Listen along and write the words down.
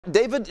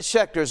David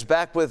Schechter's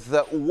back with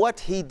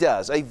what he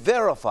does, a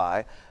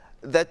Verify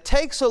that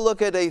takes a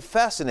look at a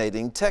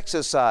fascinating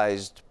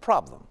Texas-sized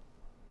problem.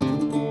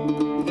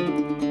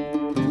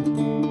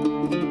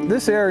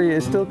 This area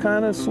is still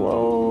kind of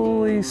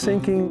slowly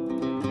sinking.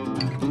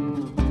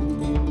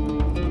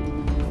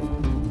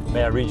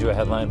 May I read you a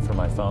headline from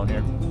my phone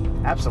here?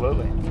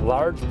 Absolutely.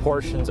 Large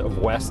portions of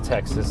West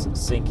Texas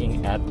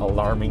sinking at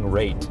alarming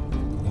rate,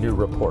 new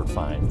report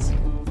finds.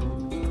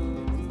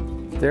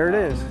 There it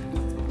is.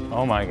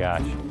 Oh my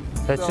gosh.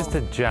 That's just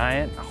a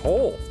giant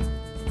hole.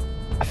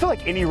 I feel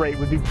like any rate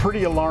would be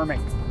pretty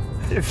alarming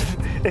if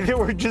it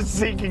were just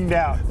sinking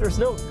down. There's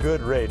no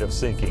good rate of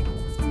sinking.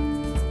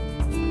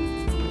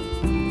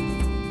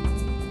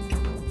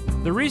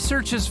 The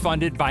research is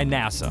funded by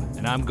NASA,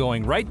 and I'm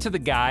going right to the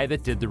guy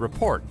that did the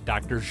report,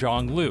 Dr.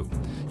 Zhang Liu.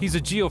 He's a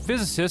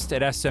geophysicist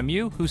at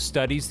SMU who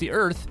studies the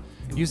Earth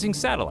using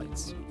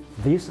satellites.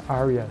 This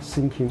area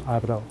sinking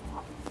about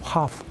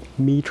half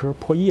meter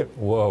per year.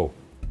 Whoa.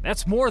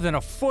 That's more than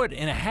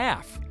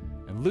 1.5 feet.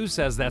 And Liu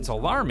says that's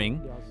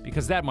alarming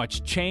because that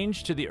much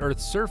change to the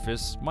Earth's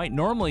surface might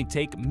normally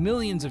take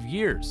millions of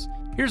years.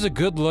 Here's a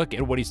good look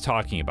at what he's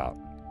talking about.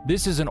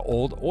 This is an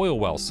old oil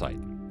well site.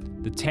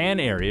 The tan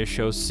area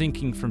shows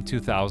sinking from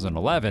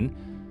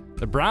 2011.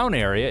 The brown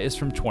area is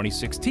from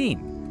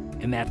 2016.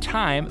 In that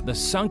time, the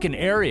sunken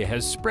area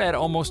has spread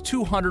almost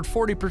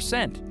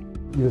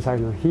 240%. The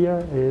section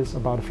here is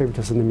about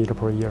 50 centimeters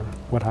per year,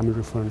 what I'm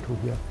referring to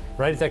here.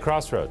 Right at that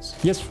crossroads?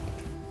 Yes.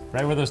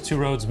 Right where those two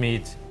roads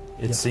meet,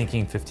 it's Yes.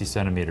 sinking 50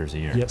 centimeters a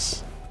year.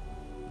 Yes.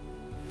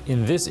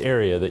 In this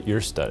area that you're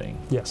studying,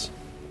 Yes.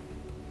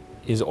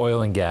 is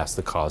oil and gas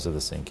the cause of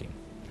the sinking?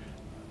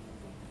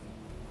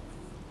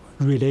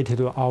 Related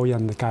to oil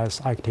and gas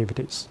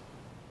activities.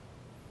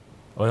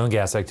 Oil and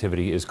gas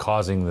activity is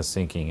causing the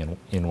sinking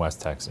in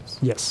West Texas.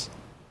 Yes.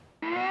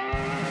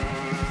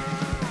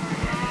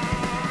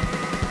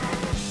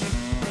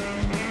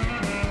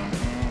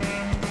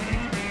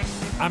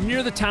 I'm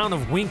near the town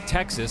of Wink,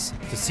 Texas,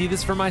 to see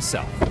this for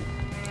myself.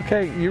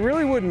 Okay, you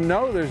really wouldn't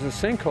know there's a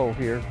sinkhole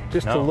here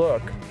just to No.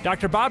 look.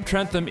 Dr. Bob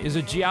Trentham is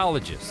a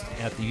geologist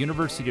at the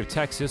University of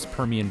Texas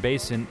Permian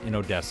Basin in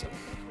Odessa.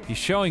 He's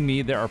showing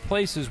me there are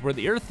places where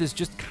the Earth is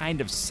just kind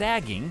of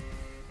sagging,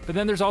 but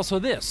then there's also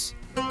this.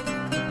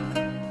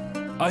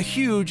 A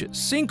huge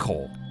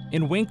sinkhole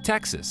in Wink,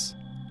 Texas.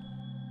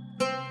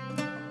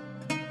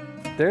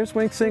 There's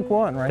Wink Sink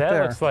 1 right That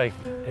there. looks like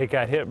it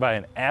got hit by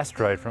an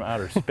asteroid from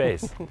outer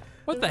space.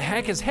 What the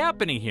heck is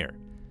happening here?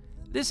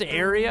 This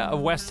area of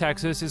West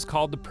Texas is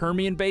called the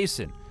Permian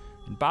Basin,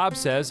 and Bob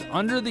says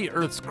under the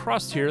Earth's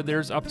crust here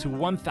there's up to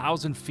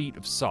 1,000 feet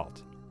of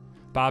salt.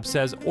 Bob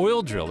says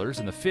oil drillers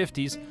in the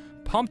 50s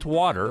pumped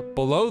water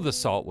below the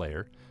salt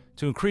layer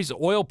to increase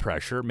oil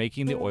pressure,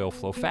 making the oil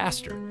flow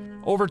faster.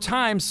 Over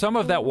time, some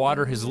of that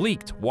water has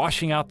leaked,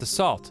 washing out the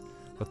salt.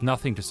 With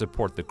nothing to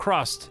support the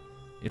crust,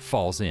 it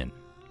falls in.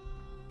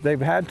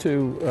 They've had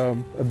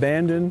to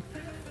abandon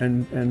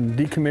and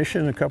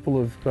decommission a couple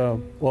of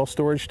oil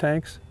storage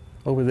tanks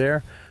over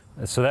there.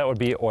 So that would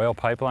be oil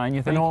pipeline,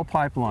 you think? An oil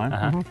pipeline.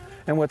 Uh-huh.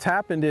 And what's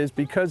happened is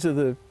because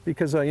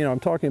I'm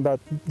talking about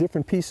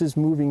different pieces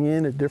moving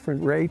in at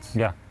different rates.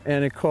 Yeah.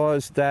 And it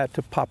caused that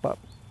to pop up.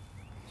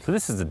 So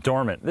this is a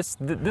dormant. This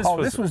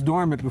was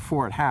dormant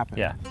before it happened.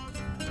 Yeah.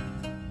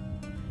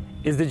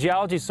 Is the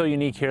geology so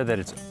unique here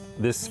that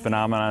this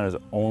phenomenon is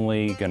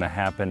only going to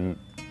happen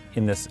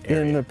in this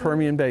area? In the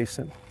Permian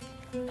Basin.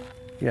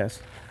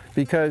 Yes.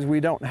 Because we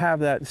don't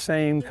have that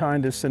same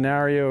kind of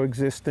scenario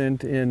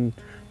existent in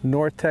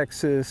North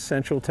Texas,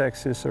 Central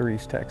Texas, or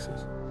East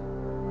Texas.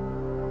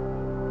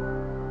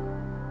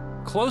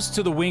 Close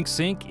to the Wink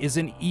Sink is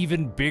an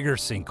even bigger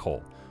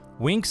sinkhole,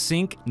 Wink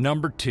Sink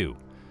number 2.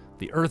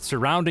 The earth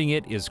surrounding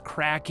it is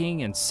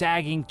cracking and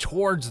sagging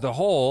towards the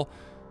hole,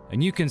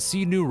 and you can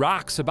see new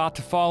rocks about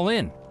to fall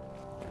in.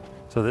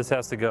 So this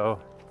has to go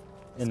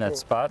in that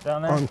spot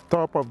down there? On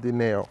top of the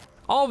nail.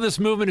 All of this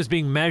movement is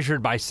being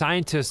measured by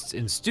scientists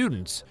and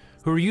students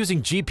who are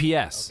using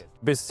GPS.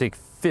 Basically take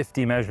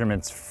 50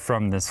 measurements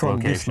from this From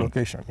location. this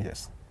location,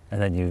 yes.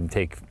 And then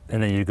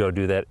you go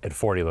do that at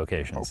 40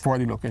 locations.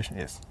 40 location,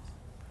 yes.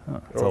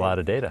 That's a lot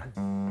of data.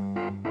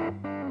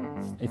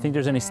 You think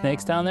there's any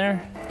snakes down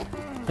there?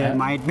 There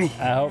might be.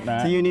 I hope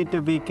not. So you need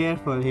to be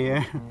careful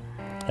here.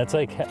 That's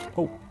like,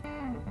 oh,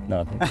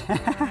 nothing.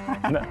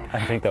 No,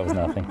 I think that was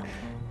nothing.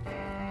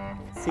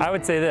 I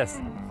would say this.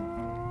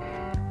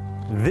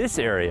 This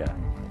area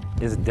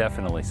is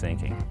definitely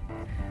sinking.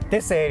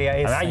 This area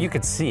is. You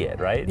could see it,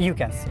 right? You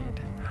can see it.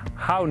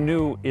 How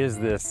new is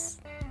this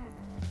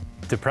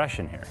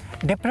depression here?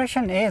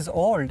 Depression is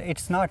old.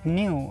 It's not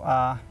new.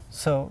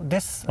 So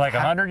this. Like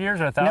 100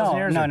 years or 1,000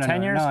 years or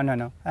 10 years?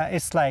 No.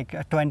 It's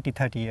like 20,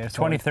 30 years.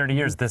 20, old. 30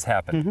 years this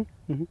happened.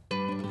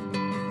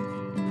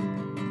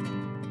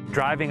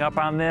 Driving up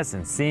on this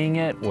and seeing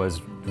it was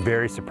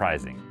very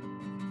surprising.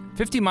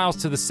 50 miles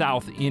to the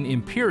south in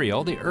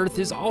Imperial, the Earth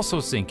is also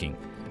sinking.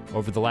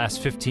 Over the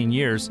last 15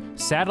 years,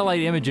 satellite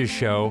images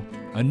show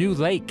a new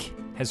lake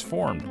has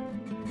formed.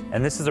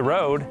 And this is a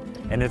road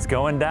and it's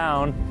going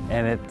down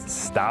and it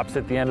stops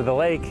at the end of the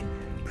lake.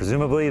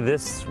 Presumably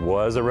this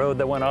was a road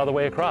that went all the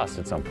way across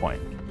at some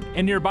point.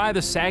 And nearby,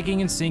 the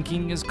sagging and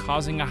sinking is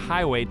causing a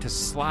highway to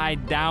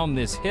slide down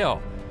this hill.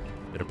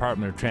 The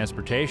Department of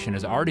Transportation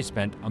has already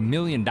spent $1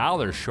 million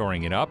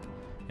shoring it up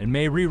and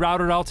may reroute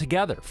it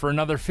altogether for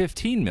another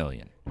 $15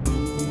 million.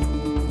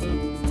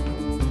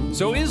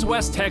 So is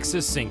West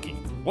Texas sinking?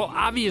 Well,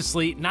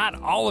 obviously,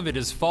 not all of it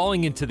is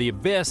falling into the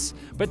abyss,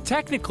 but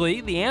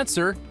technically the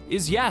answer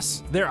is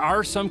yes. There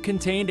are some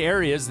contained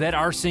areas that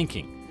are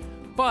sinking.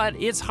 But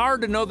it's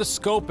hard to know the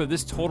scope of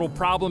this total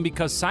problem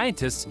because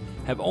scientists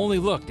have only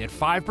looked at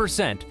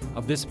 5%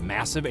 of this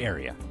massive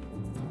area.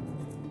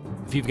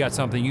 If you've got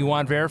something you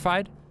want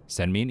verified,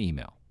 send me an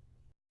email.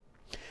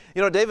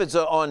 You know, David's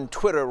on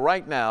Twitter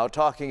right now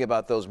talking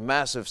about those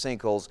massive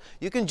sinkholes.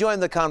 You can join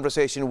the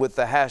conversation with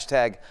the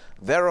hashtag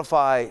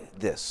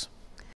 #VerifyThis.